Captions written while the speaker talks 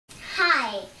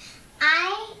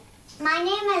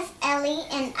Ellie,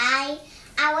 and I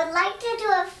would like to do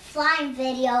a flying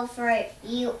video for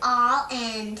you all,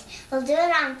 and we'll do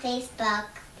it on Facebook,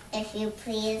 if you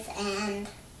please. And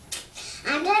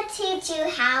I'm going to teach you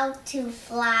how to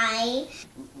fly.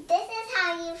 This is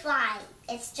how you fly.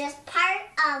 It's just part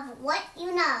of what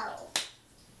you know.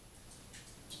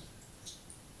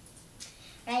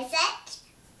 Ready, set,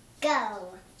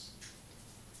 go.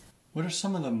 What are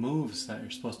some of the moves that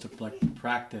you're supposed to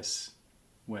practice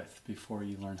with before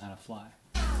you learn how to fly?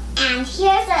 And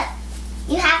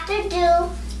you have to do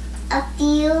a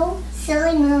few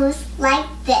silly moves like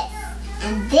this.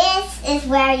 And this is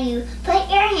where you put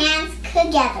your hands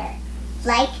together,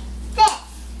 like this.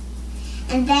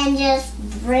 And then just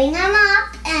bring them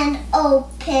up and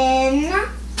open.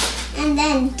 And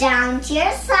then down to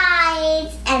your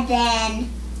sides. And then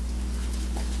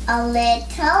a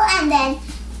little. And then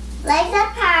legs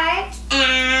apart.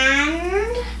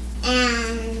 And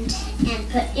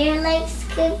put your legs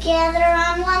together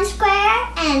on one square.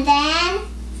 And then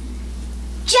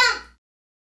jump.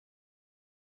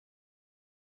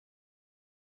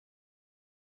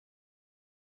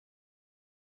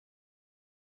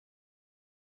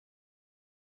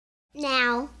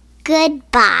 Now,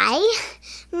 goodbye.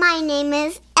 My name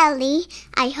is Ellie.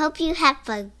 I hope you have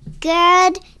a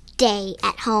good day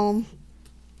at home.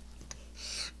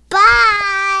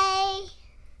 Bye.